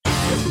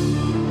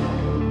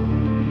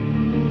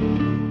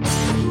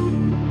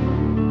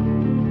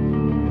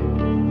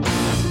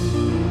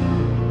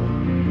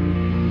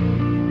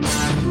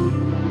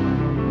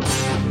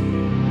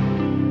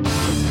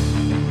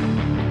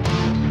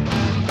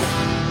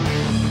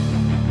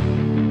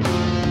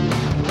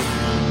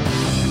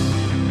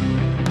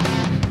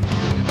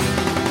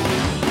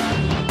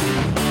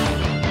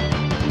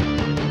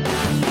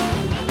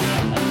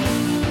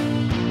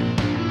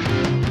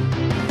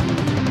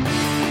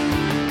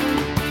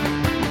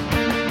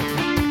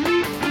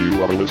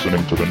You are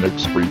listening to the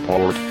Knicks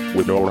Report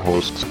with your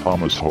hosts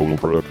Thomas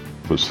Holbrook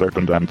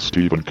II and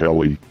Stephen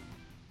Kelly.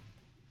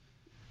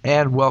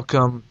 And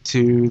welcome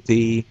to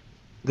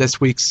this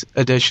week's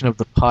edition of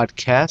the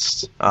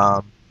podcast.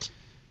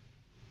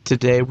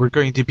 Today we're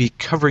going to be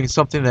covering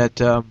something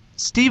that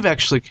Steve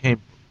actually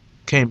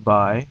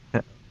encountered,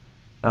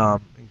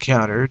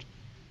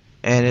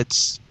 and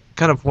it's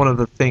kind of one of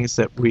the things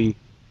that we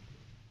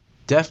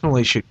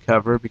definitely should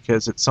cover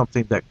because it's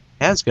something that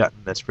has gotten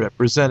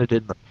misrepresented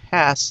in the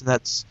past, and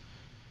that's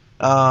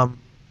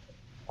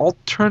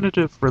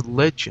alternative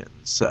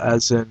religions,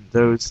 as in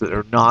those that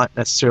are not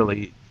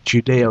necessarily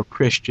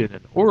Judeo-Christian in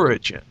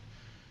origin.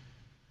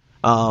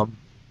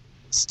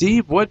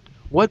 Steve, what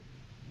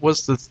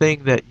was the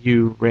thing that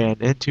you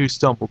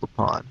stumbled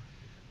upon?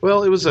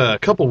 Well, it was a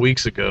couple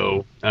weeks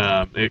ago.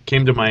 It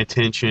came to my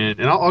attention,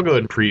 and I'll go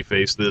ahead and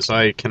preface this.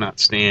 I cannot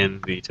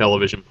stand the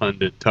television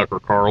pundit Tucker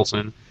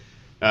Carlson.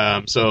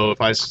 So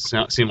if I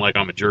seem like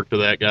I'm a jerk to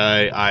that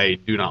guy, I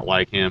do not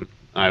like him.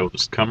 I will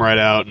just come right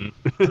out and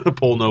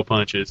pull no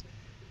punches.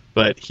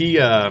 But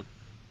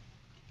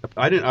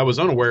I was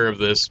unaware of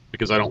this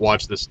because I don't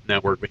watch this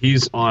network, but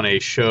he's on a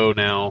show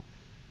now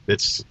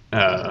that's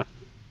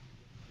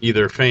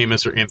either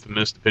famous or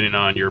infamous, depending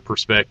on your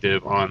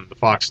perspective, on the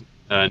Fox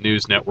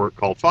News network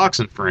called Fox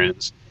and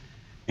Friends.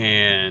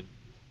 And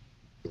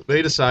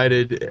they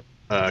decided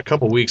a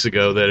couple weeks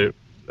ago that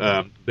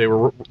they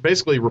were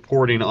basically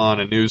reporting on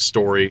a news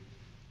story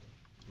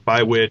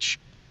by which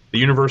the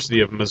University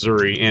of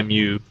Missouri,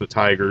 MU, the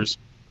Tigers,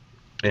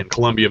 and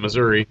Columbia,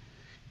 Missouri,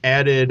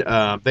 added,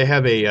 they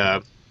have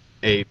a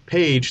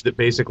page that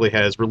basically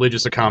has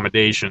religious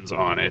accommodations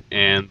on it.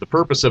 And the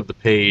purpose of the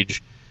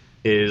page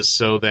is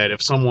so that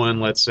if someone,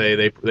 let's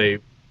say they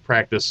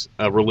practice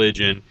a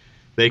religion,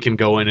 they can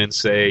go in and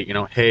say,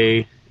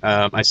 hey,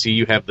 I see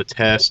you have the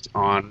test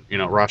on,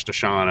 Rosh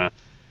Hashanah.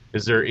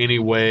 Is there any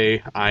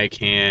way I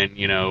can,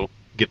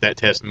 get that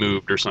test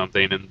moved or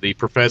something? And the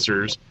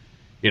professors,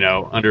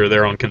 under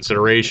their own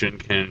consideration,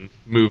 can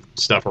move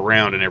stuff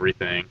around and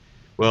everything.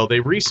 Well, they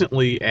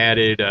recently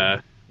added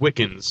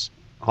Wiccans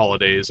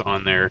holidays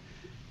on there,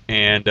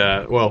 and,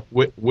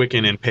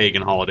 Wiccan and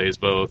pagan holidays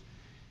both.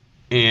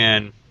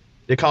 And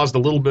it caused a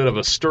little bit of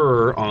a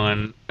stir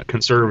on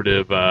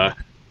conservative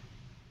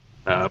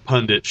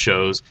pundit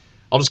shows.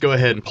 I'll just go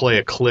ahead and play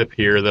a clip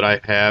here that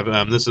I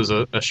have. This is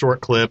a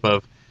short clip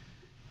of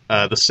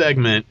the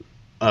segment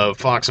of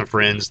Fox and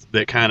Friends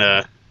that kind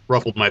of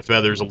ruffled my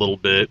feathers a little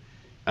bit.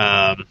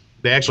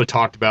 They actually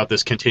talked about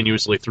this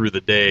continuously through the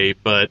day,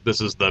 but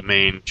this is the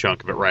main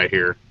chunk of it right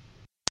here.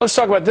 Let's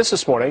talk about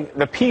this morning.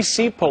 The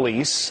PC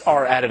police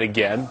are at it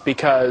again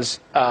because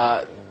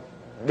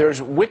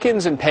there's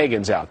Wiccans and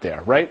pagans out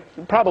there, right?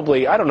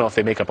 Probably, I don't know if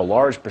they make up a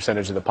large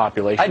percentage of the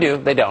population. I do.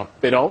 They don't.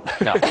 They don't?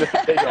 No.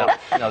 They don't.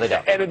 No, they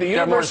don't. And at the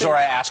there are more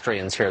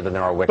Zoroastrians here than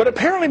there are Wiccans. But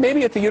apparently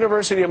maybe at the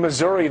University of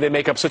Missouri they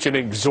make up such an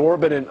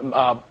exorbitant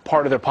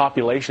part of their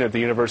population at the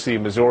University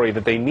of Missouri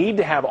that they need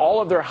to have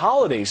all of their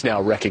holidays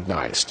now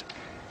recognized.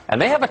 And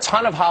they have a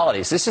ton of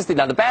holidays.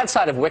 Now, the bad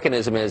side of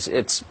Wiccanism is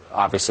it's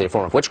obviously a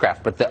form of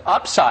witchcraft, but the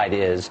upside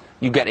is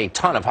you get a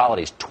ton of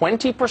holidays.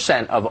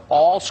 20% of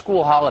all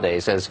school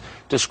holidays, as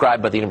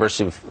described by the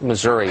University of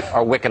Missouri,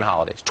 are Wiccan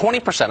holidays.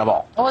 20% of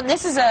all. Well, and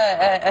this is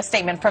a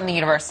statement from the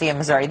University of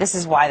Missouri. This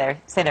is why they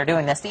say they're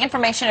doing this. The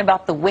information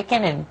about the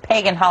Wiccan and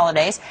pagan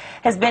holidays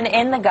has been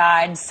in the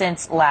guide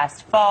since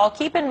last fall.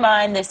 Keep in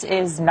mind, this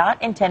is not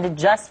intended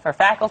just for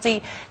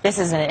faculty. This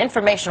is an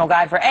informational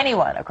guide for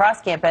anyone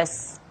across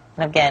campus.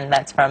 And again,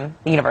 that's from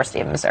the University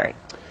of Missouri.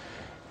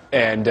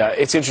 And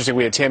it's interesting,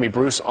 we had Tammy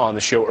Bruce on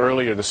the show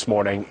earlier this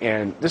morning,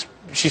 and this,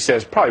 she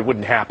says, probably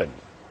wouldn't happen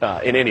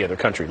in any other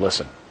country.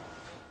 Listen.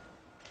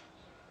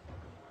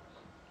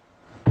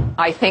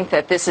 I think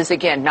that this is,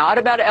 again, not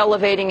about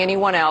elevating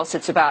anyone else.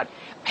 It's about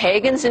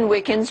pagans and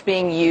Wiccans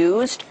being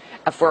used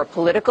for a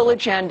political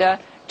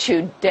agenda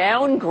to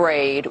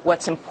downgrade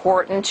what's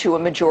important to a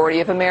majority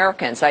of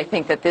Americans. I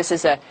think that this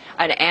is an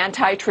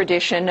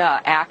anti-tradition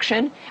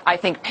action. I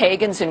think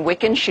pagans and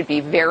Wiccans should be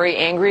very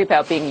angry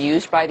about being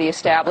used by the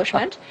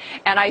establishment.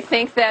 And I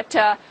think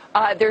that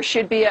there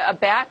should be a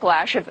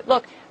backlash of,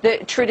 look, the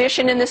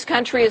tradition in this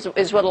country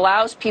is what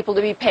allows people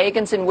to be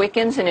pagans and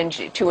Wiccans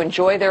and to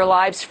enjoy their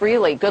lives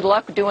freely. Good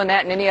luck doing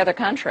that in any other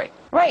country.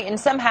 Right, and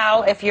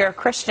somehow if you're a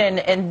Christian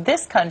in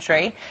this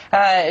country,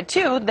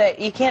 too, that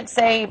you can't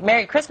say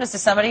Merry Christmas to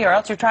somebody or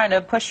else you're trying to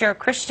push your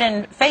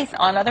Christian faith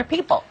on other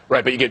people.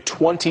 Right, but you get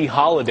 20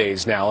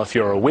 holidays now if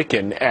you're a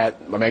Wiccan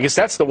I guess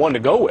that's the one to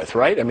go with,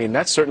 right? I mean,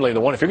 that's certainly the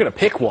one. If you're going to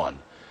pick one,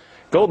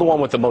 go the one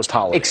with the most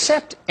holidays.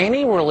 Except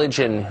any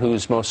religion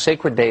whose most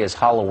sacred day is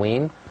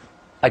Halloween,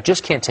 I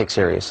just can't take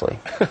seriously.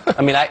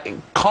 I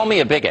mean, call me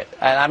a bigot.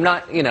 And I'm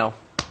not,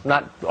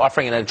 not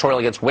offering an editorial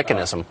against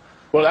Wiccanism.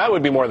 Well, that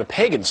would be more the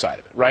pagan side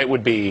of it, right?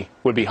 Would be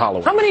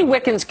Halloween. How many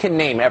Wiccans can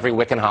name every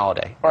Wiccan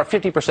holiday, or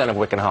 50% of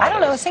Wiccan holidays? I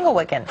don't know a single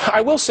Wiccan.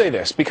 I will say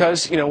this,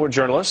 because, we're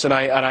journalists, and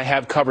I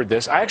have covered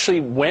this. I actually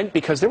went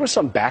because there was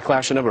some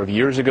backlash a number of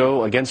years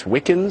ago against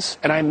Wiccans,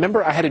 and I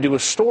remember I had to do a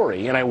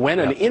story, and I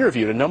went and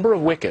interviewed a number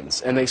of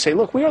Wiccans, and they say,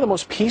 look, we are the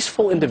most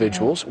peaceful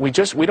individuals. We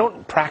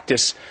don't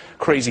practice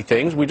crazy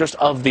things. We're just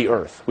of the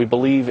earth. We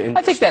believe in...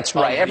 I think that's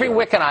right. Every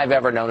Wiccan I've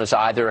ever known is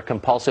either a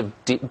compulsive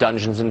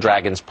Dungeons &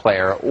 Dragons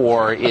player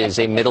or is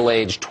a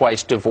middle-aged,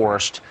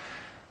 twice-divorced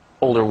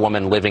older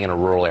woman living in a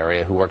rural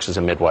area who works as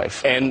a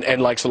midwife.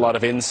 And likes a lot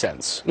of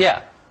incense.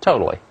 Yeah,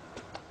 totally.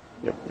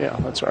 Yeah,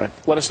 that's right.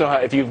 Let us know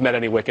if you've met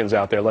any Wiccans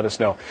out there. Let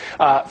us know.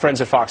 Friends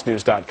at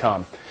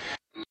FoxNews.com.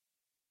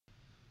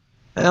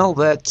 Well,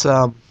 that's...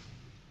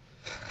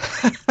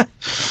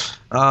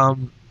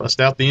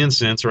 Bust out the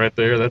incense right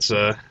there. That's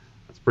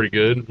pretty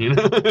good,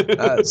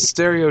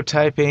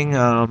 stereotyping,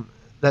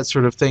 that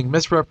sort of thing,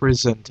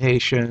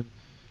 misrepresentation.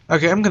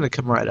 Okay, I'm going to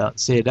come right out and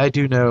say it. I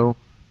do know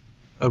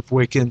of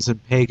Wiccans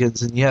and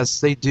pagans, and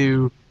yes, they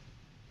do.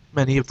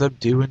 Many of them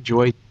do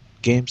enjoy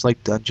games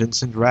like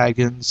Dungeons and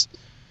Dragons,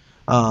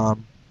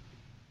 and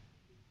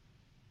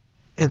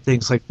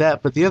things like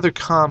that. But the other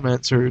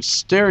comments are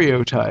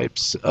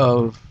stereotypes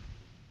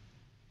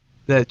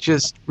that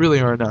just really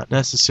are not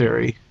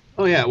necessary.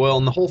 Oh yeah, well,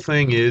 and the whole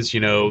thing is,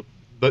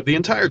 but the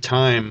entire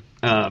time,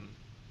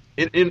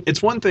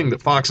 it's one thing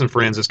that Fox and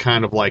Friends is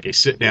kind of like a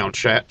sit-down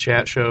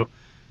chat show,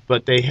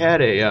 but they had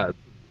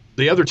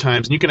the other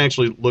times, and you can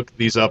actually look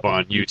these up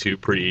on YouTube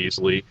pretty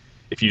easily.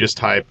 If you just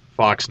type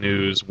Fox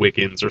News,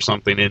 Wiccans, or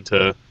something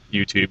into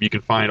YouTube, you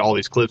can find all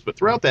these clips. But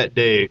throughout that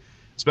day,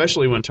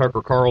 especially when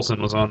Tucker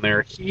Carlson was on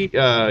there, he,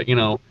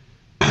 that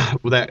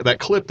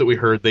clip that we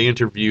heard, they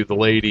interviewed the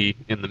lady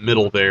in the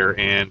middle there,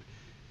 and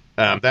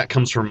that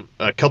comes from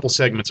a couple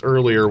segments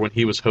earlier when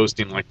he was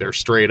hosting like their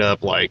straight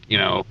up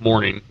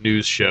morning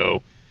news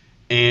show,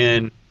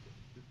 and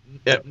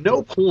at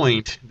no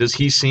point does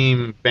he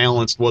seem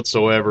balanced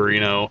whatsoever.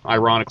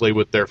 Ironically,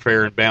 with their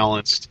fair and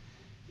balanced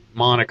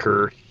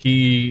moniker,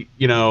 he's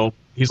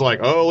like,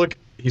 oh look,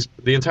 he's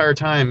the entire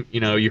time.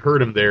 You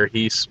heard him there.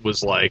 He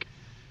was like,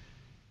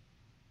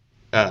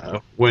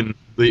 when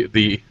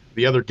the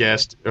other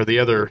guest or the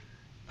other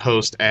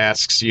host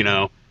asks,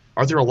 are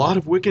there a lot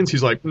of Wiccans?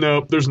 He's like,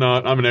 nope, there's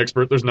not. I'm an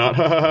expert. There's not.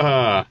 Ha ha ha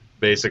ha.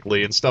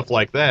 Basically, and stuff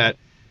like that.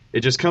 It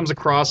just comes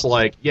across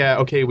like, yeah,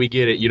 okay, we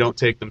get it. You don't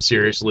take them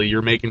seriously.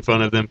 You're making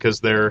fun of them because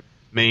their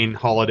main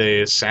holiday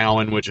is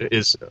Samhain, which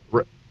is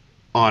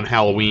on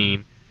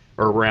Halloween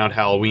or around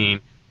Halloween.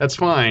 That's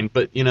fine.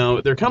 But,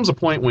 there comes a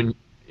point when,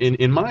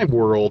 in my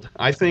world,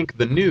 I think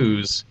the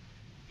news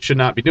should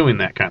not be doing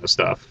that kind of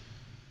stuff.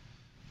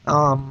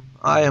 I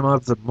am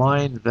of the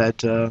mind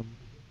that,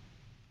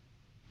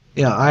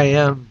 I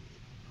am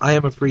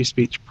a free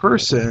speech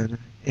person,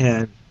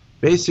 and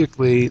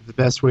basically the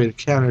best way to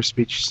counter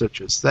speech such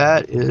as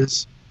that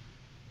is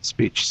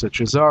speech such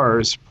as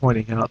ours,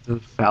 pointing out the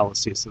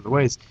fallacies of the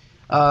ways.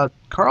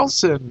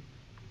 Carlson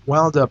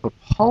wound up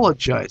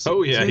apologizing.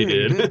 Oh, yeah, he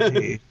did.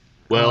 Didn't he?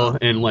 Well,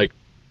 and,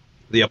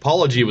 the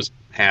apology was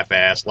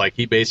half-assed.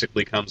 He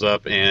basically comes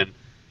up and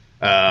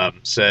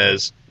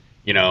says,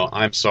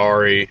 I'm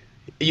sorry.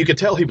 You could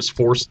tell he was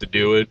forced to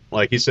do it.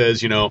 He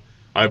says,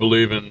 I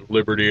believe in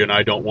liberty and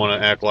I don't want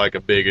to act like a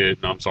bigot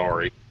and I'm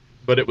sorry.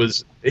 But it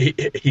was,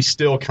 he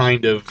still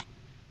kind of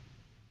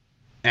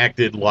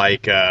acted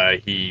like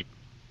it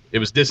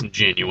was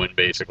disingenuous,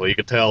 basically. You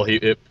could tell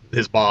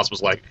his boss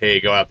was like,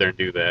 hey, go out there and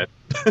do that.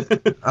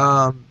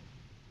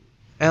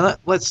 And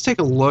let's take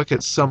a look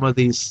at some of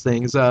these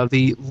things.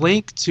 The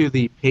link to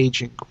the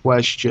page in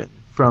question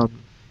from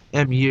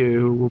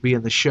MU will be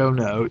in the show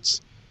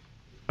notes,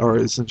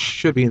 or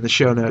should be in the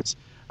show notes.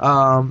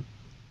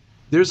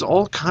 There's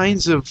all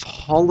kinds of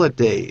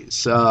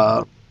holidays,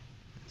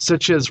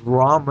 such as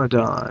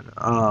Ramadan.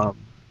 I'm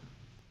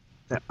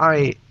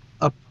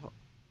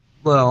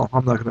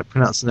not going to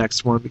pronounce the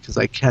next one because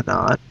I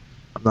cannot.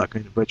 I'm not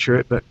going to butcher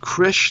it. But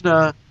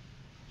Krishna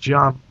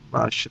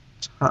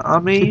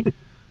Janmashtami,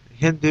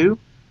 Hindu.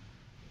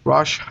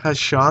 Rosh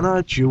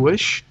Hashanah,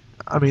 Jewish.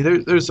 I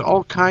mean, there's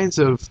all kinds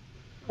of...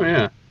 Oh,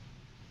 yeah.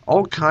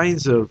 All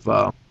kinds of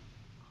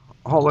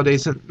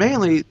holidays, and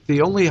mainly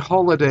the only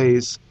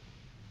holidays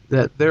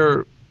that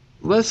they're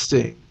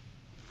listing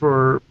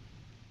for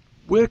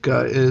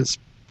Wicca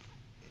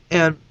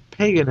and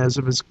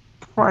paganism is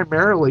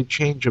primarily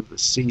change of the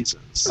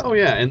seasons. Oh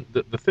yeah, and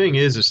the thing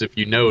is if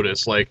you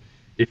notice,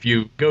 if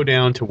you go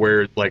down to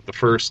where the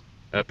first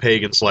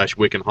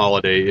pagan/Wiccan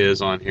holiday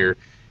is on here,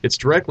 it's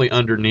directly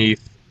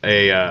underneath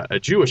a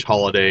Jewish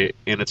holiday,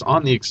 and it's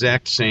on the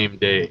exact same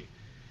day.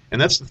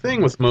 And that's the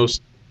thing with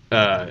most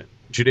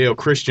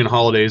Judeo-Christian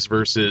holidays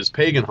versus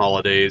pagan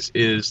holidays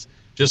is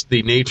just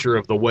the nature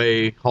of the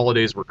way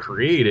holidays were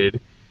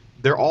created.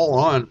 They're all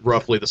on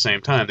roughly the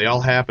same time. They all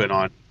happen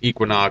on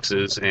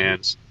equinoxes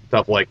and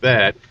stuff like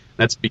that.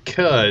 That's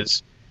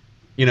because,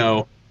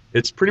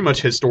 it's pretty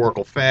much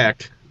historical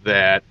fact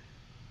that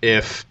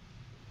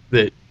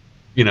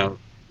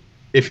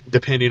if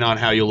depending on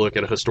how you look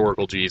at a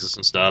historical Jesus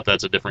and stuff,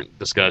 that's a different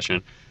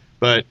discussion.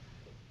 But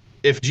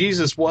if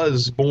Jesus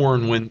was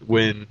born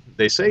when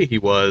they say he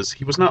was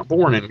not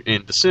born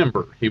in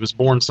December. He was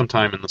born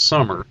sometime in the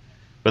summer.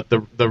 But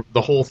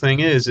the whole thing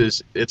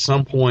is at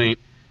some point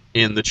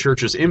in the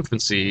church's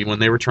infancy, when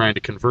they were trying to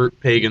convert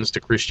pagans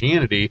to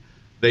Christianity,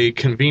 they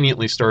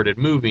conveniently started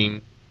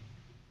moving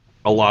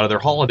a lot of their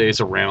holidays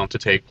around to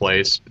take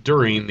place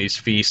during these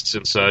feasts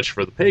and such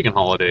for the pagan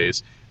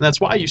holidays. And that's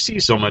why you see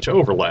so much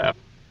overlap.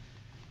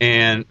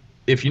 And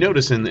if you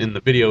notice in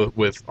the video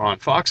on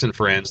Fox and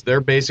Friends, they're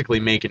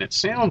basically making it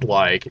sound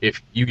like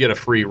if you get a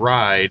free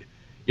ride,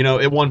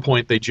 at one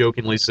point they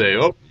jokingly say,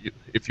 oh,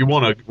 if you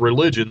want a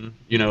religion,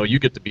 you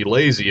get to be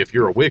lazy if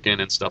you're a Wiccan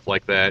and stuff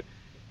like that.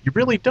 You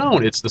really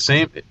don't. It's the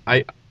same.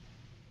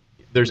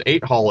 There's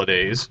 8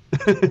 holidays,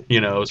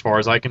 as far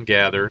as I can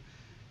gather.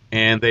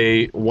 And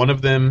one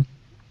of them,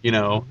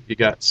 you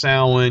got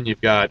Samhain,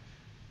 you've got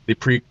the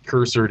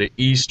precursor to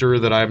Easter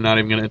that I'm not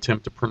even going to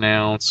attempt to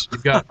pronounce.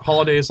 You've got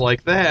holidays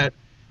like that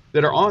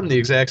are on the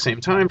exact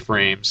same time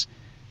frames.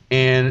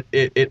 And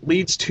it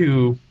leads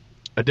to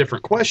a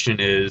different question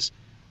is,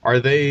 are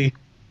they,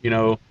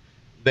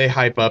 they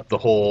hype up the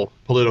whole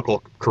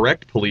political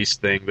correct police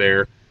thing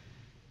there.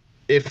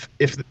 If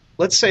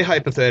let's say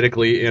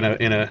hypothetically in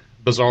a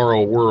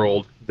bizarro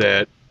world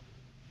that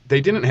they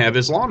didn't have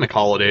Islamic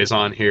holidays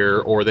on here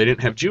or they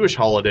didn't have Jewish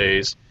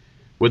holidays,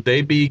 would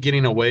they be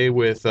getting away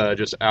with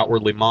just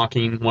outwardly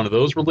mocking one of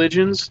those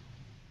religions?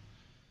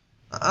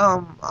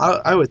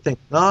 I would think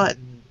not.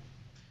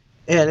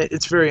 And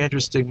it's very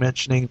interesting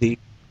mentioning the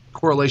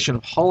correlation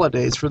of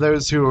holidays. For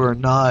those who are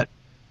not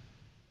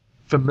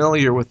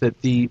familiar with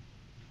it, the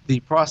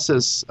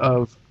process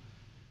of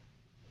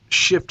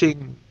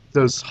shifting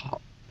those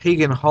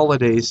pagan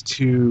holidays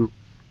to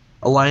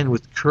align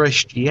with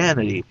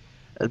Christianity,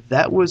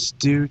 that was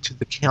due to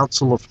the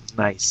Council of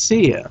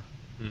Nicaea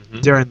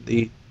during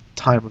the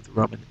time of the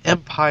Roman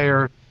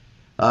Empire.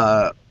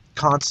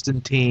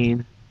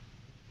 Constantine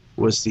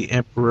was the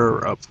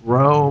emperor of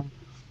Rome,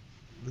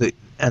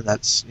 and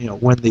that's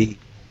when the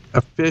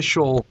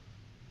official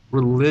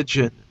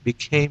religion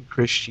became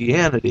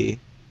Christianity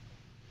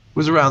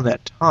was around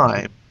that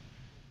time,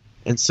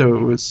 and so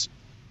it was.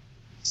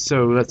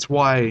 So that's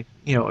why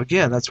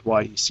that's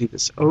why you see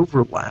this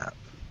overlap.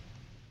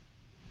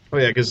 Oh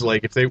yeah, because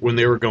when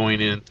they were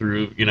going in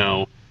through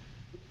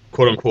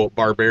quote unquote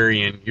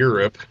barbarian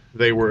Europe,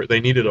 they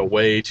needed a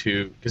way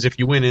to, because if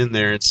you went in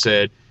there and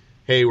said,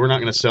 hey, we're not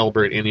going to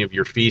celebrate any of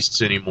your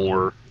feasts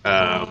anymore,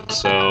 we're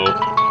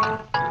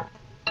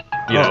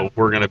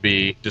going to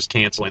be just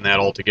canceling that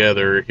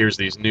altogether. Here's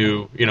these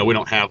new, we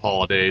don't have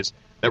holidays.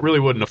 That really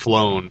wouldn't have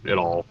flown at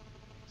all.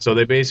 So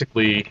they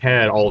basically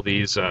had all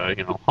these,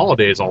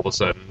 holidays all of a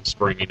sudden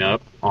springing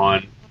up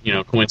on,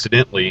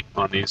 coincidentally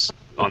on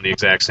the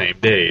exact same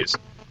days.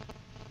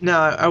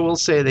 Now, I will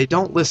say they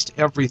don't list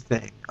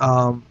everything.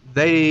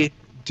 They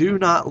do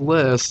not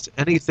list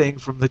anything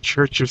from the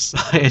Church of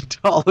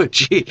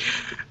Scientology.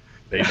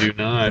 They do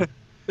not.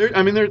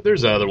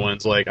 There's other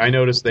ones. Like, I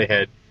noticed they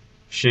had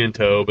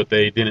Shinto, but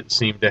they didn't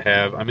seem to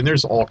have...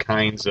 there's all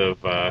kinds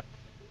of,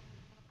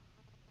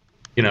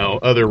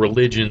 other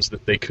religions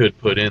that they could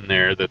put in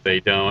there that they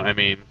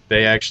don't.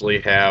 They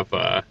actually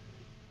have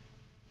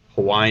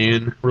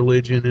Hawaiian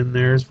religion in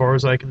there, as far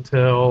as I can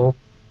tell.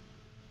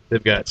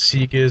 They've got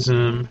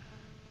Sikhism.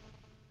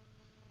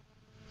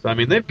 So,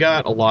 they've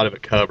got a lot of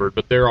it covered,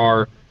 but there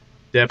are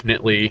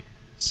definitely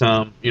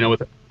some,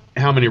 with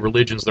how many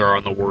religions there are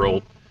in the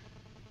world,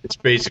 it's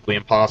basically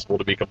impossible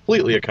to be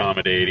completely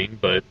accommodating,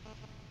 but...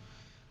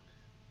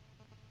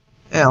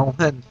 Yeah,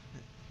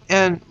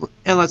 and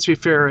let's be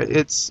fair,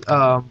 it's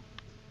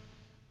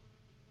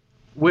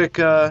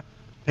Wicca,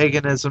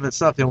 paganism, it's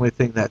not the only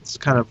thing that's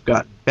kind of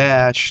gotten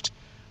bashed.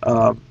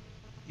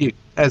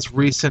 As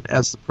recent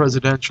as the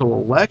presidential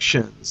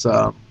elections,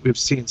 we've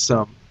seen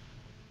some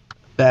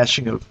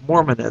bashing of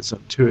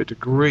Mormonism to a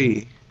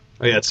degree.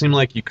 Oh, yeah, it seemed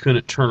like you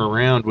couldn't turn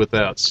around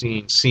without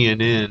seeing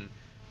CNN,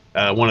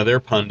 one of their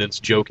pundits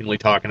jokingly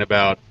talking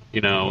about,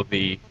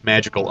 the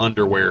magical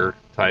underwear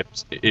type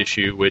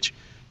issue, which,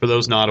 for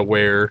those not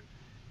aware,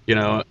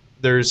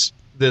 there's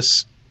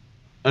this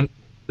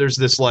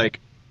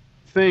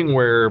thing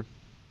where,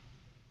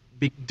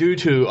 due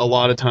to a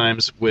lot of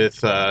times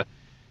with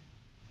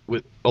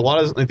a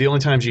lot of the only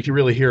times you can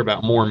really hear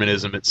about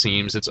Mormonism, it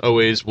seems, it's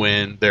always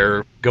when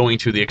they're going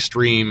to the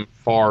extreme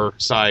far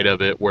side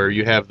of it, where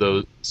you have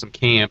some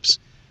camps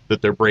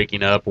that they're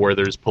breaking up where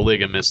there's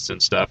polygamists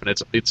and stuff, and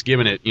it's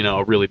given it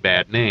a really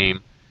bad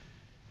name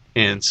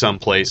in some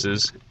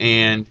places,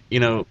 and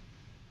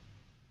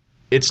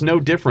it's no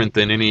different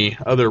than any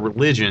other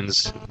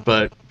religions,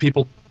 but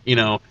people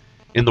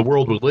in the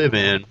world we live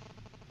in,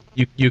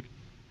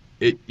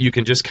 you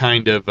can just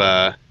kind of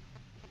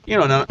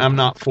I'm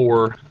not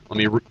for. Let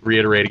me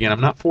reiterate again,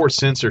 I'm not for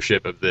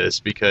censorship of this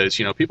because,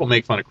 people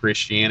make fun of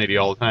Christianity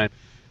all the time.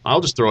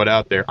 I'll just throw it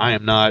out there. I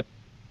am not,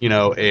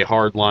 a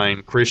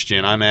hardline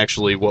Christian. I'm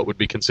actually what would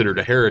be considered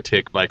a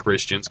heretic by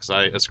Christians because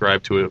I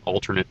ascribe to an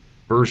alternate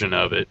version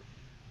of it.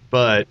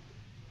 But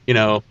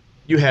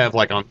you have,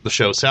 like, on the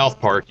show South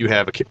Park, you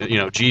have,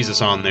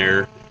 Jesus on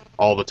there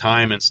all the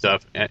time and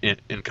stuff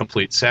in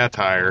complete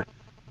satire.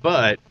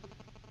 But,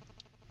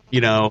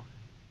 you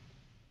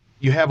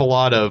have a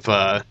lot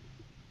of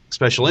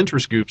special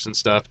interest groups and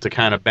stuff to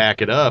kind of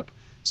back it up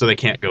so they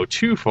can't go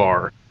too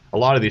far. A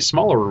lot of these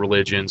smaller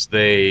religions,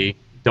 they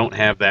don't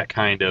have that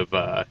kind of,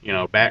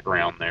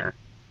 background there.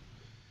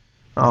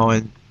 Oh,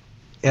 and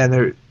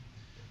there,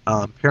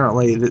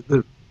 apparently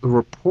the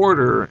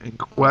reporter in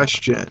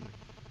question,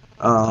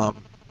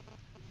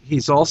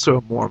 he's also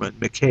a Mormon.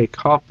 McKay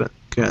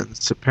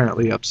Coppins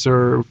apparently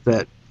observed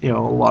that, a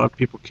lot of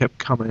people kept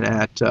coming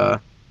at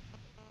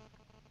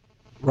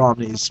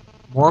Romney's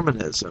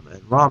Mormonism,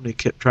 and Romney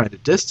kept trying to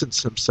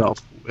distance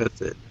himself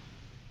with it.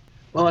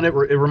 Well, and it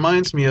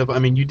reminds me of,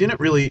 you didn't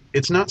really,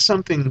 it's not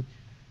something,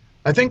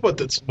 I think what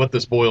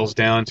this boils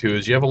down to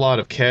is you have a lot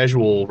of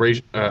casual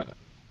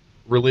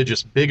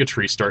religious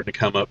bigotry starting to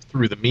come up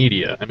through the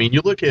media.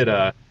 You look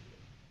at,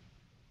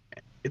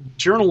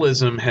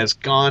 journalism has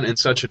gone in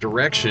such a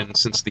direction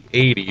since the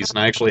 80s, and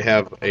I actually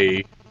have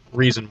a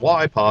reason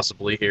why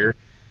possibly here,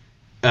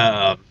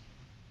 that,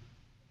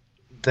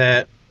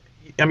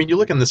 you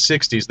look in the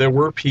 60s, there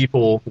were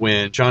people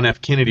when John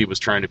F. Kennedy was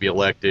trying to be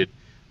elected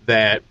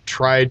that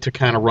tried to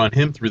kind of run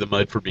him through the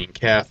mud for being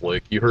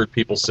Catholic. You heard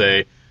people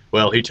say,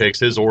 well, he takes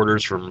his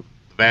orders from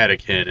the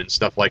Vatican and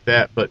stuff like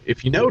that. But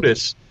if you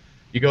notice,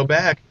 you go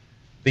back,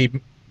 the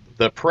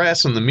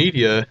press and the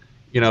media,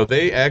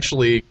 they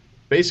actually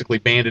basically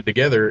banded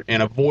together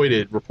and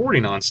avoided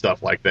reporting on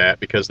stuff like that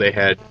because they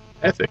had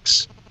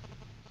ethics.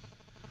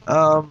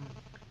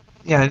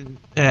 Yeah,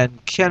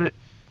 and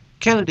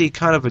Kennedy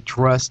kind of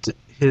addressed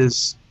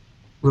his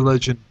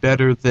religion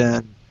better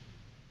than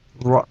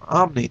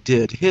Romney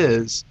did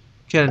his.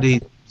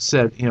 Kennedy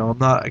said, I'm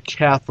not a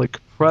Catholic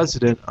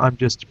president, I'm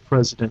just a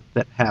president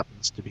that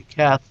happens to be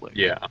Catholic.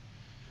 Yeah.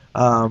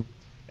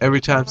 Every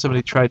time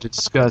somebody tried to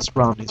discuss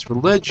Romney's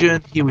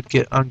religion, he would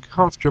get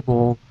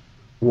uncomfortable,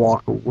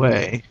 walk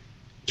away.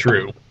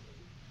 True.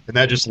 And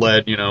that just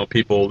led,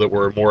 people that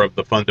were more of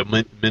the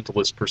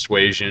fundamentalist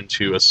persuasion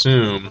to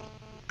assume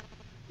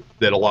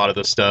that a lot of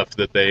the stuff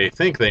that they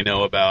think they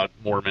know about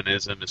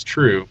Mormonism is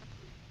true.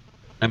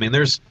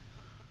 There's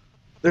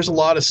a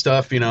lot of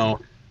stuff,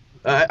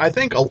 I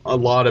think a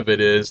lot of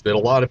it is that a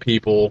lot of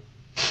people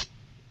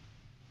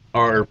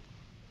are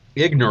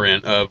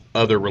ignorant of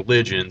other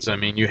religions.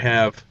 You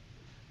have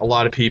a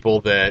lot of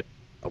people that,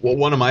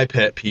 one of my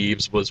pet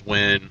peeves was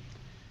when,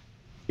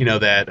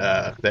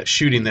 that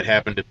shooting that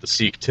happened at the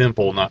Sikh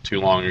temple not too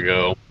long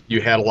ago.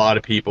 You had a lot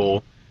of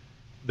people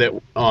that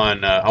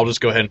I'll just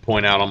go ahead and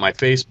point out on my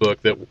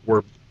Facebook that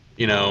were,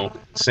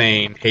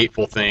 saying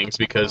hateful things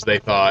because they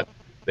thought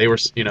they were,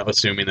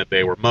 assuming that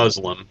they were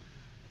Muslim.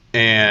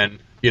 And,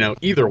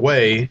 either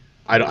way,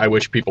 I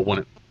wish people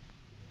wouldn't,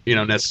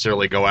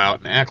 necessarily go out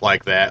and act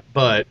like that.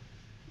 But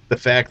the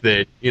fact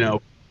that, you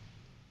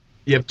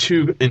have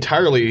two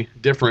entirely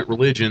different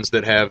religions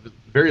that have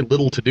very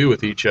little to do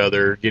with each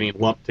other getting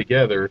lumped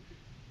together,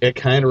 it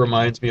kind of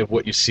reminds me of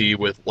what you see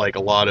with, like,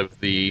 a lot of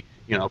the,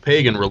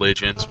 pagan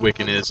religions,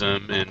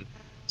 Wiccanism, and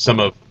some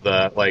of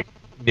the, like,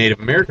 Native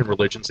American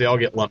religions. They all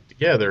get lumped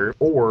together,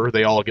 or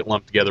they all get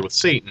lumped together with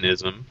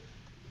Satanism,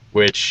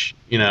 which,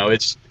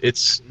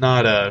 it's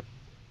not a,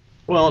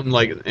 well,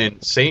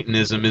 and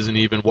Satanism isn't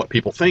even what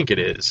people think it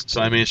is.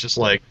 So, it's just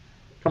like,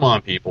 come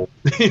on, people.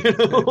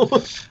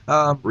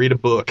 Read a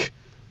book.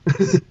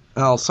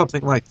 Well,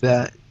 something like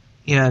that.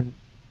 And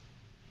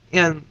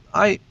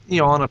I,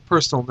 on a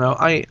personal note,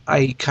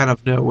 I kind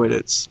of know what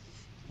it's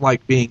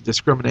like being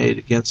discriminated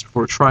against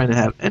for trying to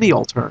have any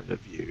alternative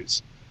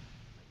views.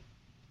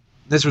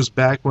 This was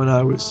back when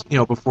I was,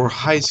 before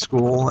high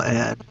school,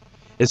 and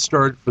it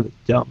started for the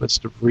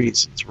dumbest of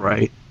reasons,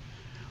 right?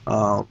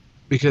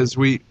 Because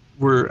we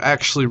were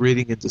actually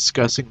reading and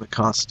discussing the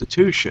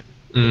Constitution.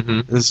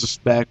 Mm-hmm. This was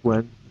back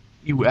when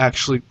you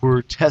actually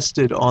were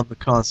tested on the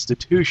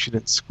Constitution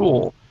in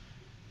school.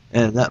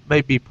 And that may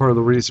be part of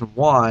the reason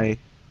why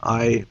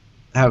I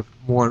have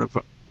more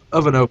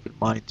of an open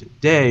mind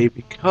today,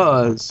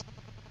 because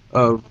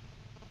of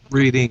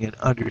reading and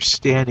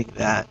understanding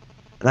that.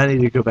 And I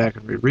need to go back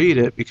and reread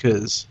it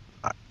because,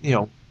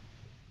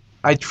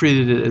 I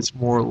treated it as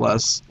more or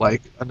less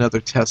like another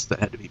test that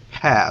had to be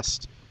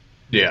passed.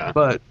 Yeah.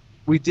 But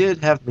we did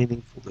have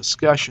meaningful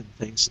discussion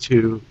thanks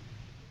to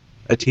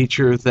a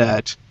teacher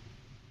that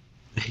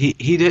he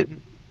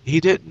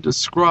didn't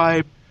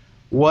describe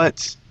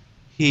what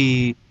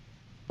he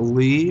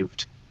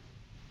believed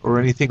or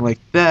anything like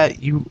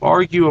that. You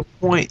argue a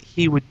point,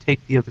 he would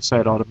take the other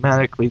side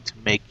automatically to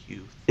make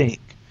you think.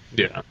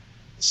 Yeah.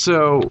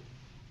 So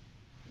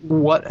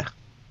what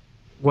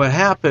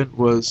happened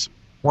was,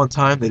 one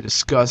time they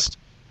discussed,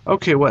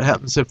 okay, what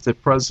happens if the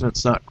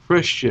president's not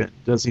Christian?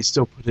 Does he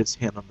still put his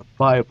hand on the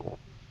Bible?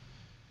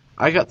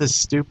 I got this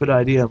stupid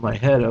idea in my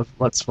head of,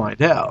 let's find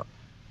out.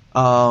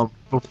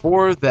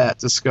 Before that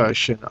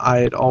discussion, I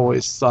had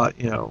always thought,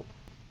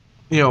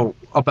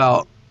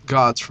 about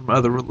gods from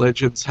other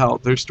religions, how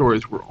their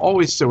stories were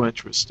always so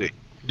interesting.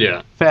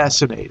 Yeah.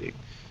 Fascinating.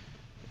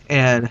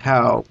 and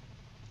how,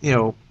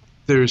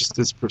 there's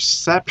this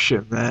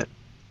perception that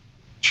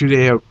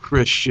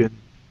Judeo-Christian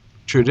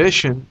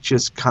tradition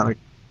just kind of,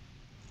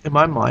 in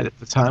my mind at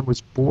the time,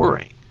 was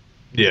boring.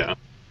 Yeah.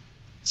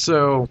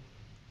 So,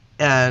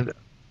 and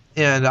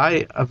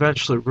I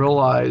eventually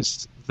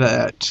realized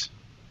that,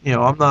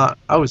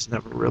 I was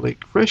never really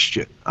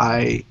Christian.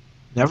 I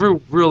never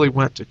really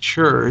went to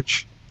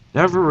church,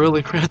 never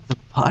really read the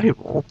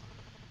Bible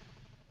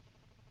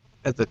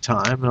at the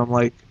time, and I'm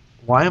like,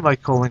 why am I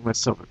calling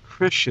myself a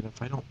Christian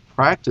if I don't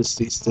practice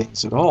these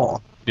things at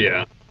all?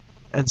 Yeah.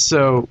 And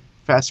so,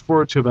 fast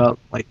forward to about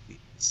like the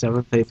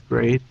 7th, 8th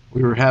grade,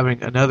 we were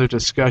having another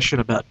discussion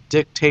about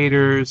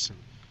dictators,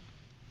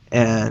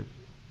 and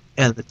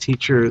the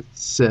teacher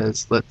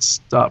says,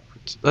 let's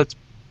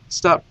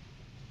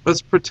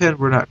pretend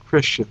we're not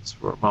Christians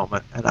for a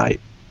moment. And I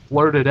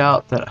blurted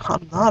out that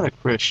I'm not a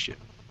Christian.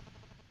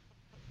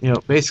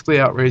 Basically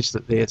outraged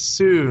that they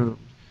assumed.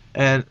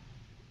 And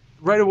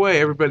right away,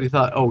 everybody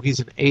thought, oh, he's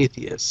an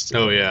atheist.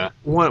 Oh, yeah.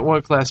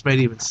 One classmate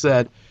even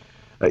said,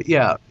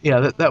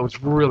 that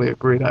was really a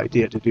great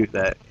idea to do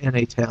that in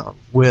a town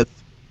with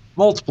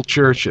multiple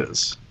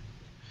churches.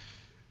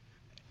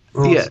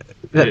 Well, yeah,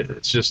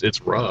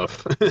 it's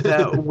rough.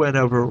 That went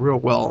over real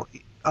well.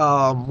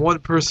 One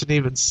person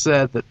even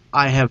said that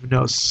I have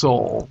no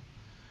soul.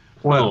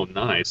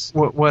 Nice.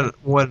 When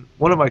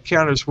one of my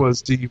counters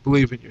was, do you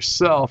believe in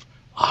yourself?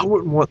 I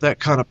wouldn't want that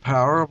kind of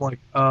power. I'm like,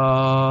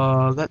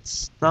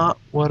 that's not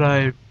what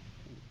I...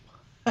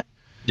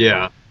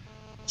 Yeah.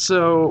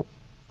 So,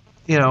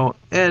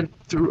 and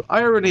through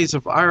ironies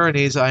of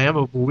ironies, I am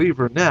a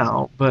believer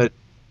now, but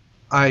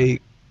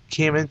I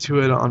came into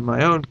it on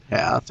my own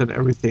path and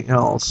everything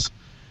else.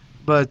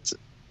 But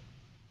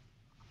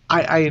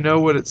I know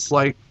what it's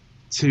like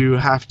to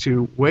have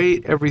to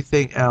wait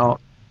everything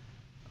out.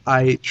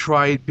 I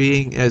tried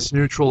being as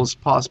neutral as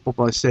possible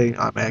by saying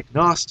I'm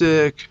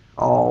agnostic.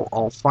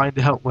 I'll find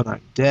out when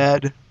I'm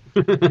dead.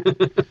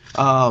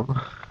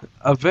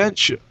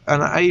 Eventually,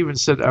 and I even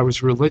said I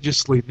was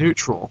religiously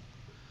neutral,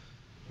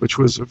 which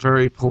was a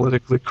very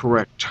politically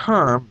correct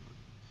term.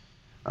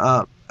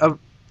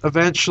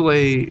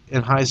 Eventually,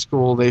 in high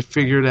school, they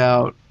figured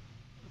out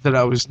that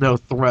I was no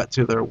threat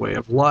to their way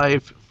of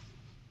life.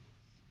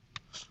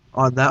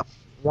 On that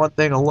one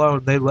thing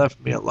alone, they left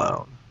me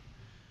alone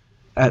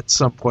at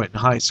some point in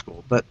high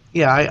school. But,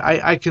 yeah,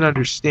 I can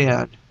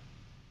understand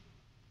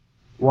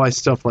why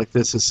stuff like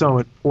this is so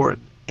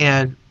important.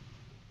 And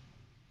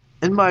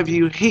in my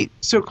view,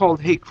 so-called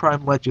hate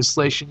crime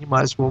legislation, you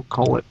might as well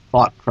call it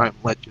thought crime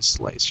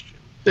legislation.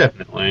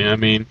 Definitely. I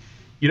mean,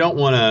 you don't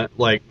want to,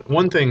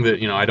 one thing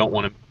that, I don't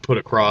want to put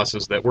across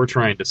is that we're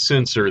trying to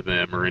censor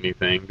them or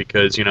anything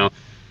because,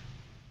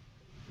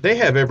 they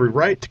have every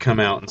right to come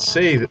out and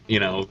say,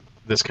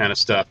 this kind of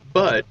stuff.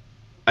 But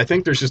I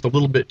think there's just a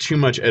little bit too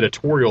much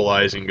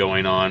editorializing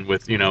going on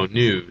with,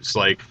 news.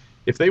 Like,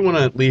 if they want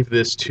to leave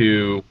this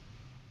to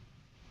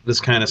this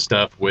kind of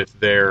stuff with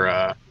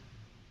their,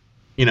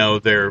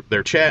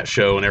 their chat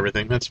show and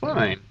everything, that's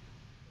fine.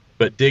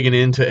 But digging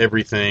into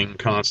everything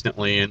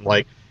constantly and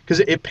because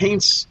it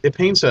paints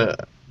the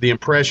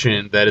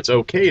impression that it's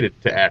okay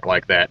to act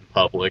like that in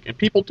public, and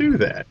people do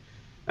that.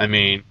 I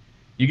mean,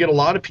 you get a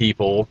lot of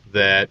people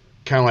that,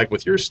 kind of like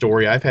with your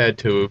story, I've had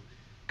to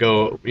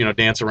go,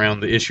 dance around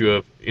the issue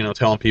of,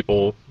 telling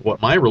people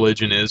what my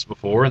religion is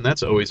before, and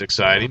that's always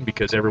exciting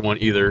because everyone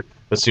either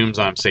assumes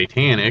I'm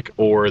satanic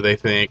or they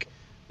think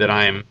that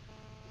I'm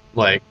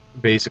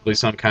basically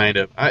some kind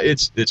of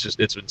it's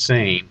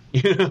insane,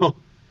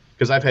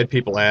 because I've had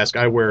people ask,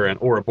 I wear an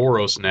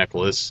Ouroboros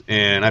necklace,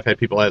 and I've had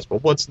people ask, well,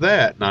 what's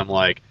that? And I'm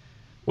like,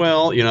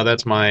 well,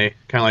 that's my,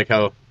 kind of like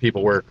how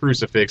people wear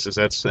crucifixes,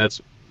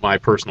 that's my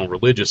personal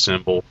religious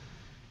symbol.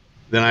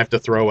 Then I have to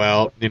throw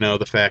out,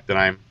 the fact that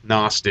I'm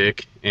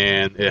Gnostic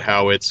and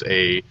how it's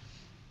a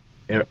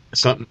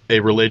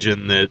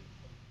religion that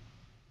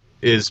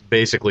is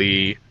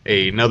basically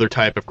another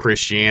type of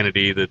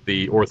Christianity that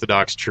the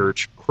Orthodox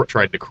Church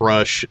tried to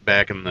crush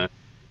back in the,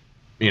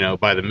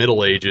 by the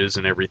Middle Ages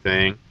and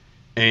everything.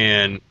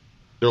 And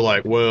they're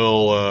like,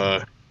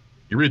 well,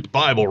 you read the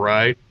Bible,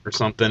 right? Or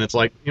something. It's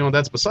like,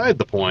 that's beside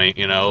the point,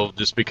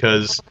 just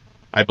because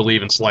I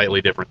believe in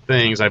slightly different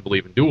things. I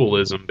believe in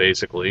dualism,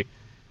 basically.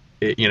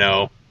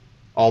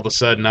 All of a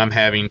sudden I'm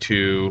having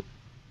to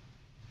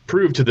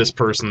prove to this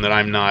person that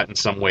I'm not in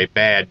some way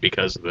bad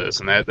because of this,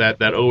 and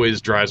that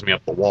always drives me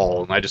up the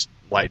wall, and I just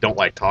don't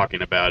like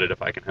talking about it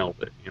if I can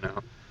help it,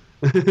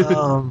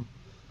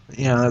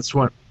 That's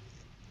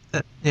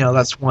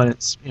when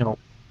it's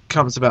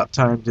comes about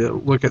time to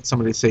look at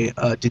somebody and say,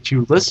 did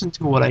you listen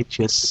to what I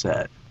just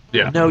said?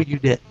 Yeah. No, you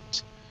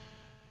didn't.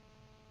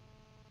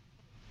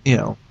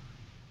 Did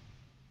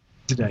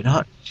I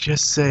not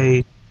just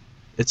say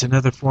it's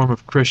another form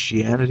of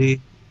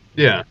Christianity?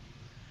 Yeah.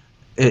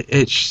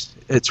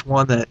 It's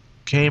one that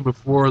came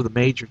before the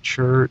major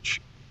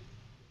church.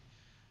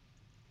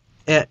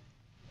 At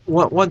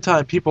one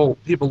time, people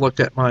looked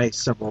at my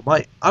symbol.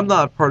 I'm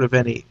not a part of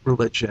any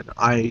religion.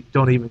 I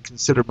don't even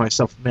consider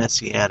myself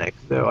messianic,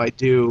 though I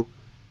do.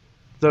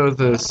 Though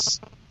the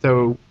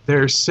though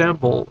their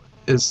symbol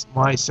is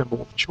my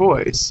symbol of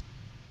choice,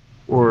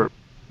 or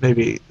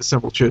maybe the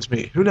symbol chose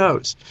me. Who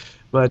knows?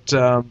 But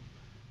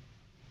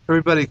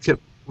everybody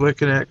kept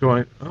looking at it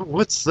going, oh,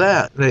 what's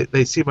that?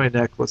 They see my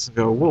necklace and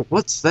go, well,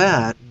 what's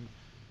that?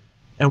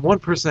 And one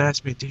person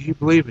asked me, do you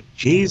believe in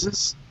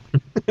Jesus?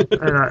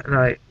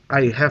 and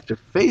I have to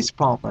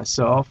facepalm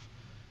myself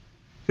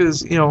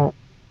because,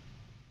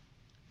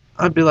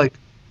 I'd be like,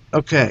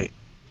 okay,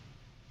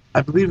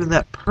 I believe in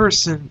that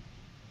person,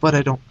 but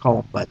I don't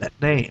call him by that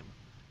name.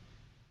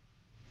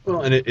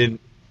 Well, and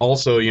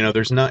also,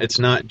 it's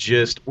not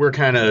just, we're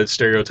kind of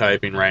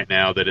stereotyping right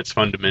now that it's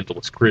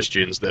fundamentalist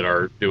Christians that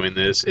are doing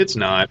this. It's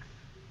not.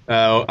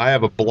 I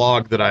have a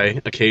blog that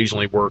I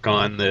occasionally work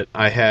on that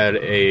I had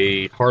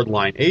a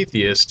hardline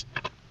atheist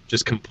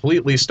just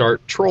completely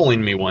start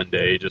trolling me one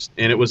day.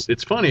 And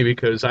it's funny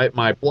because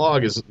my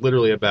blog is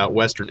literally about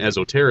Western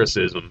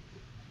esotericism,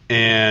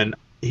 and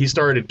he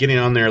started getting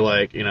on there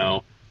like,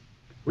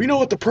 we know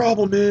what the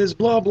problem is,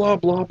 blah, blah,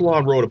 blah, blah,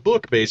 and wrote a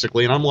book,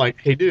 basically. And I'm like,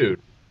 hey,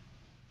 dude,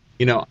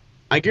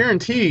 I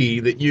guarantee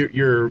that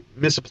your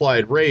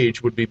misapplied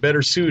rage would be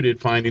better suited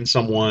finding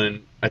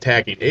someone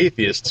attacking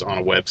atheists on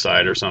a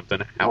website or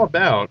something. How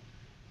about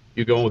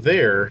you go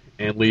there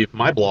and leave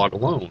my blog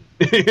alone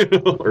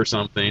or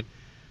something?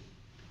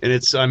 And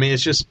it's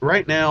just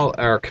right now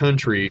our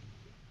country,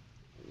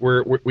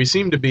 we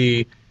seem to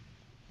be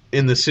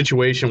in the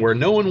situation where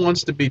no one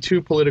wants to be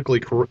too politically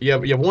correct. You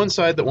have one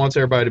side that wants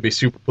everybody to be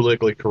super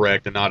politically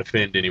correct and not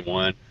offend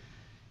anyone.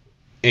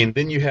 And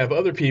then you have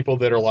other people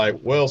that are like,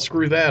 well,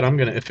 screw that, I'm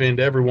going to offend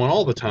everyone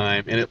all the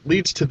time. And it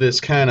leads to this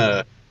kind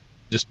of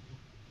just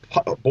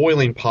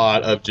boiling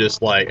pot of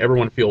just like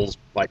everyone feels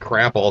like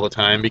crap all the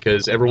time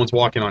because everyone's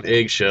walking on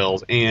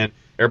eggshells and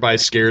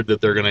everybody's scared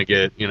that they're going to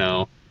get,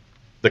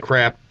 the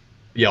crap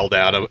yelled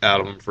out of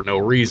them for no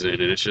reason.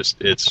 And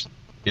it's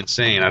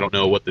insane. I don't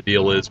know what the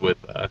deal is with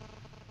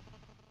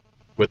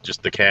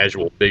just the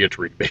casual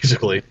bigotry,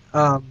 basically.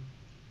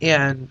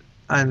 And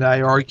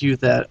I argue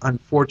that,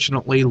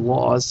 unfortunately,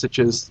 laws such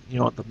as,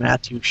 the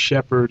Matthew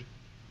Shepard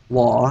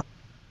law,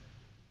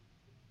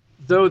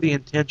 though the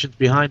intentions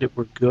behind it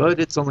were good,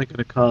 it's only going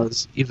to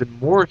cause even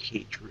more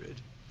hatred.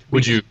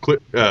 Would you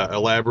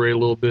elaborate a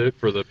little bit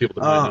for the people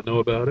that might not know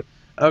about it?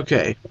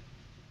 Okay.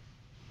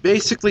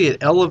 Basically,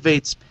 it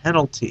elevates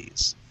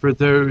penalties for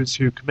those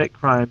who commit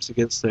crimes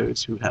against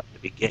those who happen to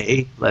be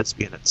gay,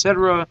 lesbian,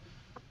 etc.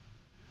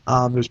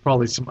 There's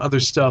probably some other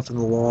stuff in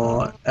the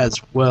law as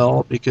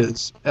well,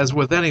 because as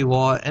with any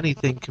law,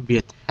 anything can be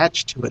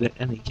attached to it at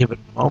any given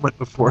moment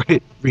before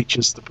it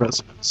reaches the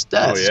president's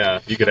desk. Oh, yeah.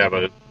 You could have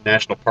a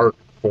national park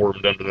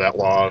formed under that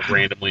law,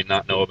 randomly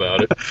not know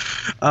about it.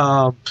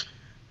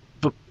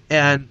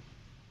 And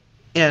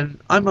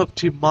I'm of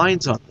two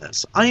minds on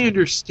this. I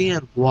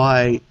understand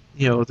why,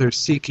 they're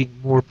seeking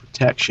more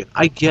protection.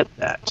 I get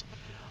that.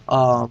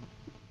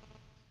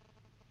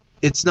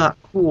 It's not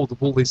cool to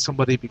bully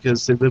somebody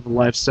because they live a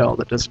lifestyle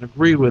that doesn't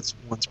agree with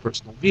one's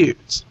personal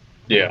views.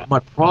 Yeah. My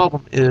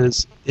problem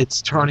is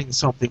it's turning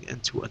something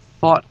into a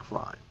thought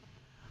crime.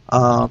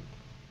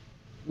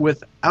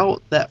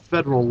 Without that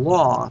federal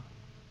law,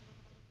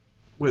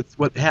 with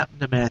what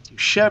happened to Matthew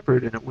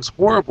Shepard, and it was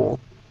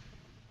horrible,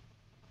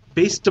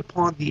 based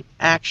upon the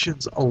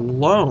actions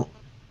alone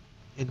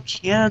in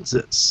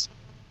Kansas,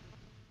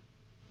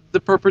 the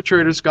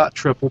perpetrators got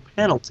triple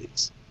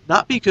penalties.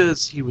 Not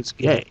because he was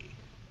gay,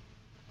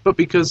 but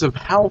because of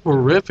how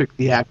horrific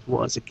the act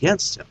was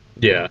against him.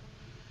 Yeah.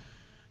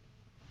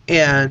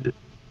 And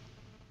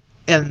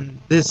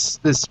this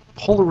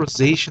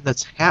polarization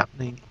that's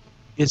happening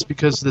is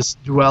because of this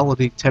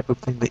duality type of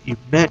thing that you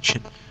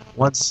mentioned.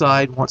 One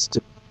side wants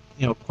to,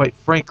 quite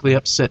frankly,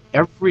 upset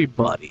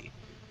everybody,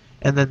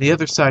 and then the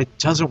other side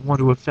doesn't want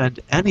to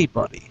offend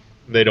anybody.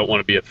 They don't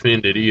want to be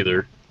offended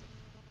either.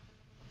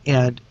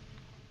 And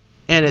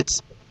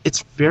it's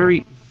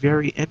very,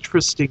 very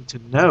interesting to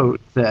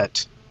note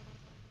that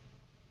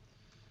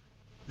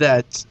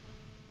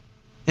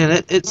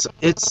and it's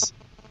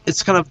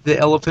kind of the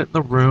elephant in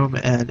the room,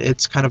 and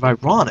it's kind of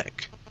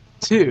ironic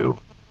too,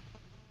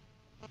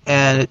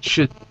 and it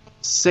should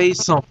say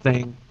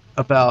something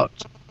about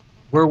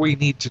where we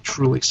need to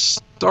truly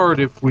start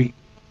if we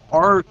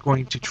are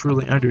going to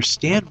truly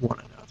understand one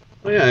another.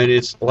 Well, yeah, and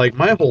it's like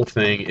my whole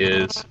thing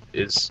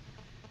is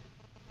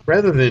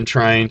rather than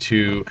trying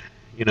to,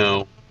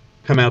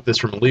 come at this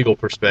from a legal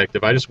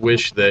perspective, I just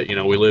wish that,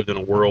 we lived in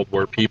a world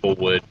where people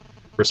would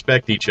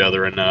respect each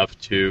other enough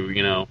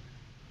to,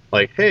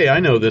 like, hey, I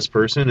know this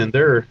person and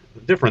they're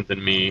different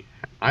than me.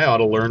 I ought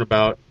to learn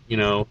about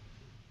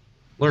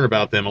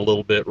them a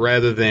little bit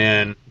rather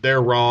than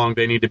they're wrong,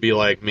 they need to be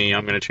like me,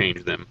 I'm going to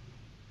change them.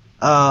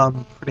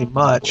 Pretty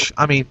much.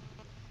 I mean,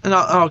 and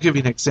I'll give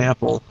you an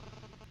example.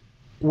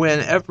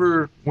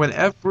 Whenever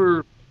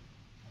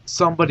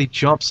somebody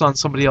jumps on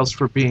somebody else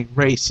for being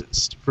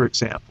racist, for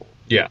example.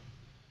 Yeah.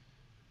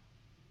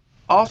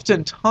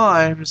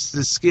 Oftentimes,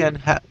 the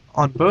skin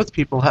on both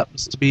people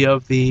happens to be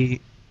of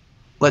the,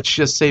 let's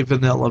just say,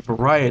 vanilla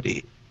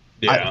variety.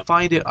 Yeah. I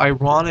find it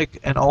ironic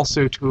and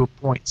also to a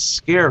point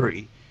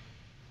scary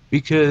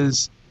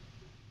because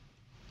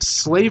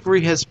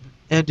slavery has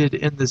ended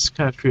in this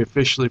country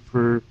officially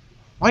for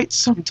quite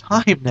some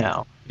time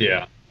now.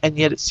 Yeah. And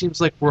yet it seems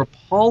like we're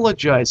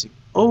apologizing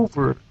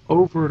over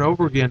and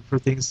over again for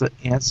things that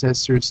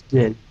ancestors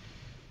did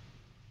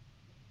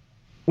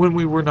when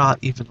we were not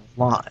even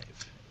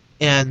alive.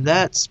 And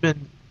that's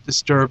been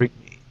disturbing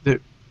me.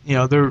 That,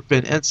 there have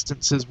been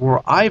instances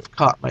where I've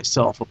caught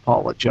myself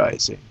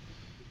apologizing.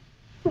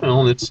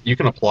 Well, you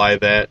can apply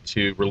that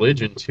to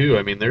religion too.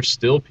 I mean, there's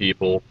still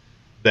people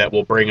that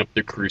will bring up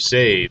the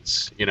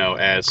Crusades,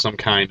 as some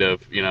kind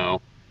of,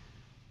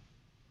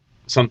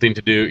 something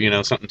to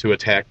do, something to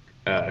attack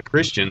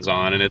Christians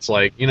on. And it's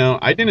like,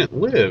 I didn't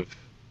live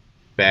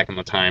back in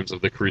the times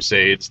of the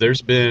Crusades.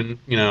 There's been,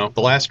 the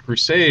last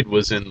Crusade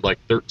was in like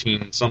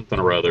 13 something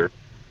or other.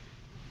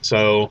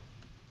 So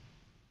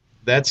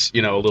that's,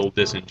 a little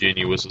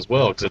disingenuous as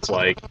well, because it's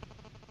like,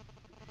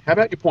 how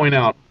about you point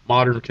out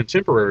modern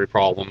contemporary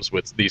problems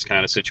with these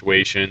kind of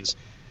situations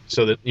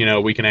so that,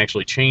 we can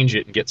actually change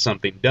it and get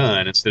something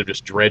done instead of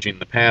just dredging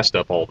the past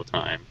up all the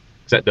time,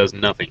 because that does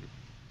nothing.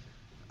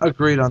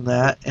 Agreed on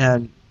that,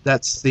 and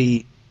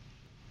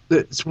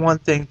it's one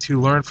thing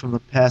to learn from the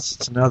past,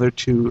 it's another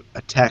to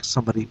attack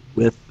somebody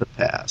with the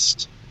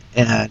past.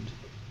 And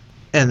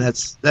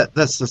that's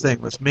the thing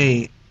with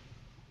me.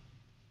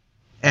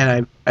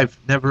 And I've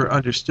never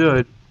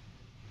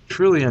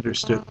truly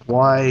understood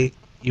why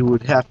you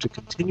would have to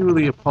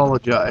continually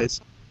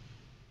apologize,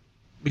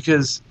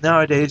 because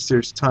nowadays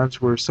there's times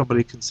where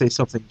somebody can say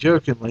something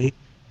jokingly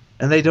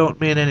and they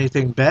don't mean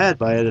anything bad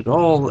by it at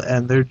all,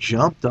 and they're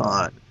jumped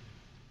on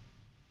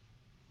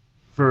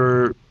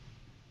for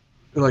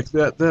like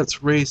that's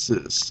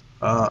racist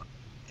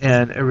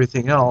and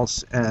everything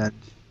else, and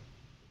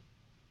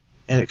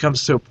it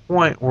comes to a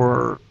point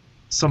where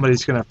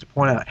somebody's going to have to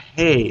point out,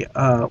 hey,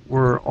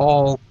 we're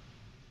all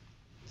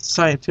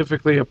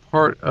scientifically a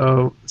part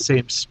of the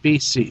same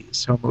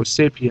species, Homo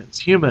sapiens,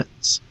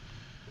 humans.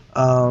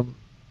 How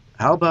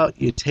about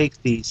you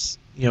take these,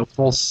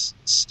 false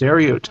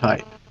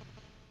stereotype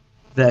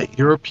that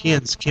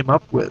Europeans came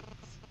up with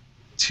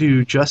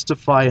to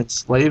justify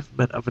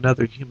enslavement of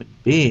another human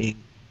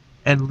being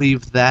and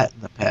leave that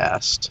in the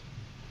past?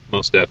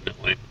 Most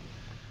definitely.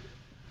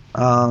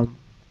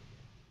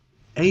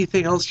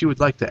 Anything else you would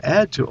like to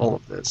add to all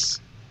of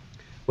this?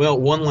 Well,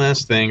 one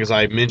last thing, as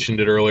I mentioned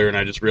it earlier and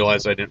I just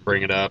realized I didn't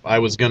bring it up. I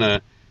was going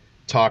to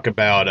talk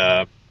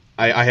about,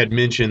 I had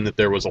mentioned that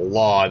there was a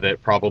law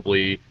that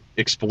probably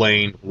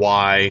explained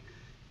why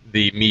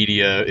the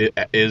media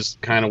is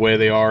kind of where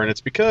they are, and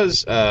it's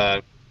because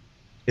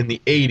in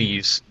the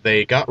 80s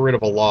they got rid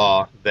of a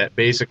law that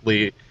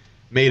basically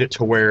made it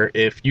to where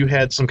if you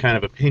had some kind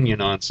of opinion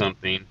on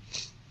something,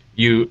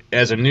 you,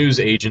 as a news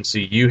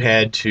agency, you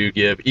had to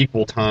give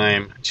equal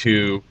time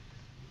to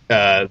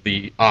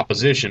the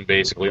opposition,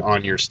 basically,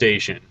 on your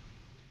station.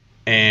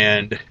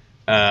 And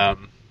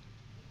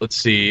let's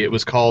see, it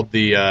was called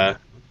the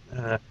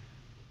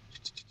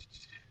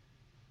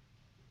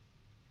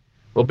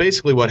well,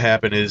 basically what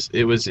happened is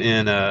it was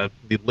in the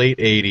late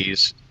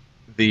 80s,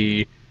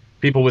 the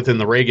people within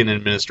the Reagan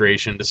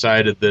administration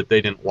decided that they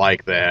didn't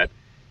like that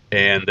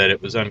and that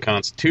it was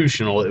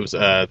unconstitutional. It was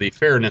the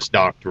Fairness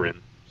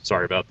Doctrine.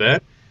 Sorry about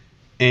that.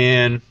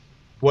 And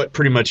what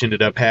pretty much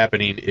ended up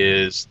happening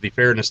is the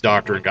Fairness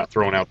Doctrine got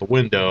thrown out the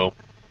window,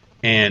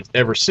 and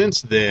ever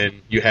since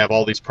then you have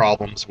all these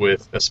problems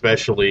with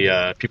especially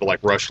people like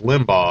Rush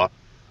Limbaugh,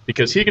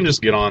 because he can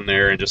just get on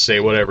there and just say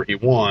whatever he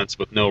wants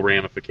with no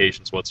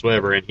ramifications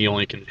whatsoever, and he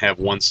only can have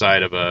one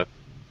side of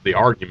the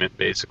argument,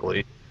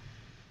 basically.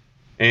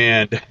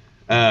 And,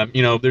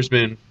 there's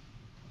been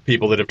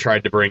people that have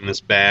tried to bring this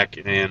back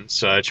and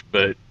such,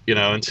 but,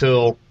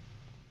 until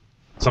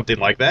something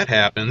like that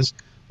happens,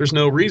 there's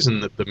no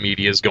reason that the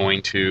media is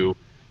going to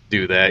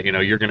do that.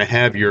 You're going to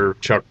have your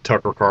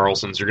Tucker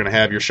Carlsons, you're going to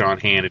have your Sean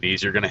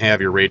Hannitys, you're going to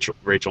have your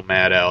Rachel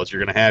Maddows,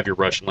 you're going to have your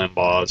Rush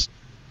Limbaughs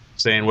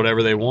saying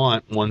whatever they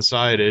want,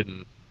 one-sided,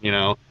 and,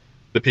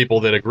 the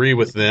people that agree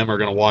with them are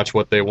going to watch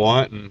what they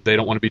want, and they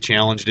don't want to be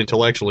challenged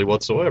intellectually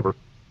whatsoever.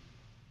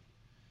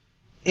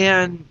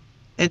 And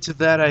to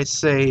that I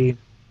say,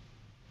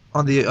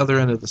 on the other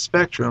end of the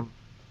spectrum,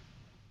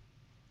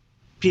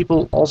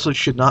 people also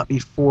should not be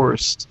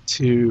forced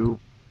to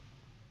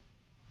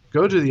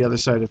go to the other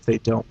side if they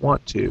don't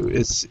want to.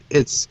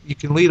 It's you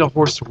can lead a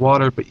horse to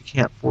water, but you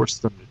can't force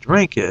them to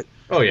drink it.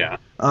 Oh, yeah.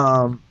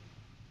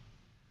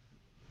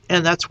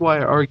 And that's why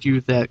I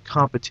argue that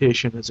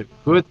competition is a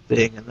good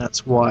thing, and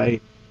that's why,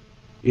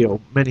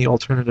 many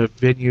alternative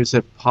venues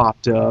have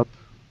popped up,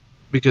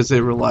 because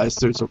they realize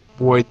there's a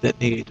void that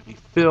needed to be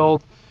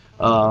filled,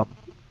 an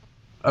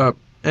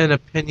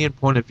opinion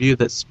point of view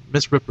that's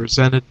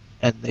misrepresented,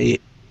 and they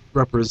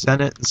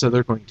represent it, and so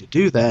they're going to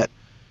do that.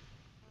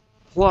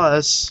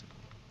 Plus,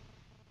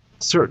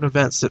 certain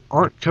events that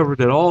aren't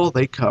covered at all,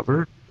 they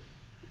cover,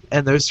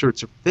 and those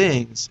sorts of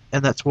things.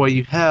 And that's why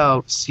you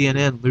have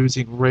CNN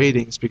losing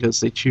ratings, because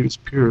they choose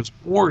Piers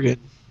Morgan,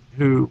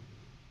 who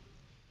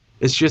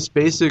is just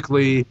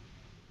basically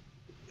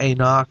a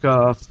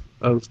knockoff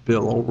of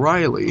Bill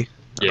O'Reilly.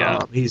 Yeah.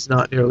 He's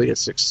not nearly as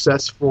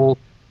successful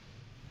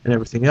and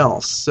everything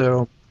else.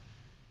 So,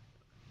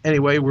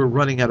 anyway, we're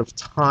running out of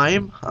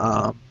time.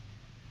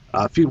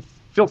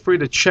 Feel free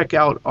to check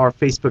out our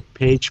Facebook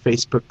page,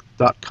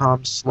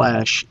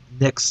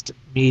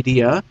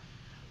 facebook.com/nextmedia.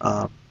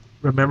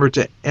 Remember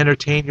to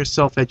entertain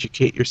yourself,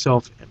 educate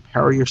yourself,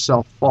 empower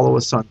yourself. Follow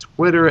us on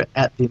Twitter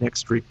at The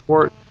Next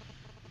Report.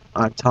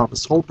 I'm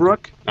Thomas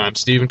Holbrook. I'm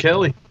Stephen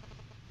Kelly.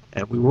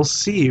 And we will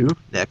see you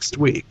next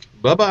week.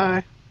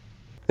 Bye-bye.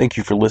 Thank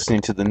you for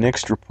listening to The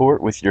Next Report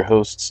with your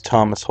hosts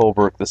Thomas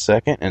Holbrook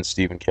II and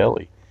Stephen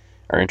Kelly.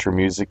 Our intro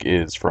music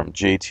is from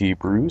J.T.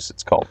 Bruce.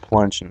 It's called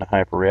Plunge into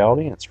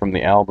Hyperreality, and it's from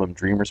the album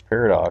Dreamer's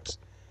Paradox,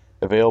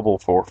 available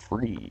for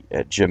free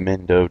at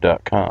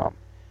jamendo.com.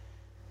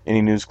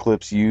 Any news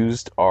clips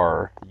used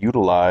are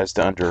utilized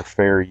under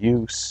fair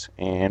use,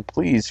 and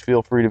please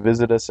feel free to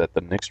visit us at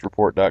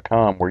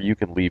thenextreport.com where you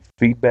can leave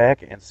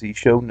feedback and see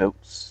show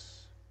notes.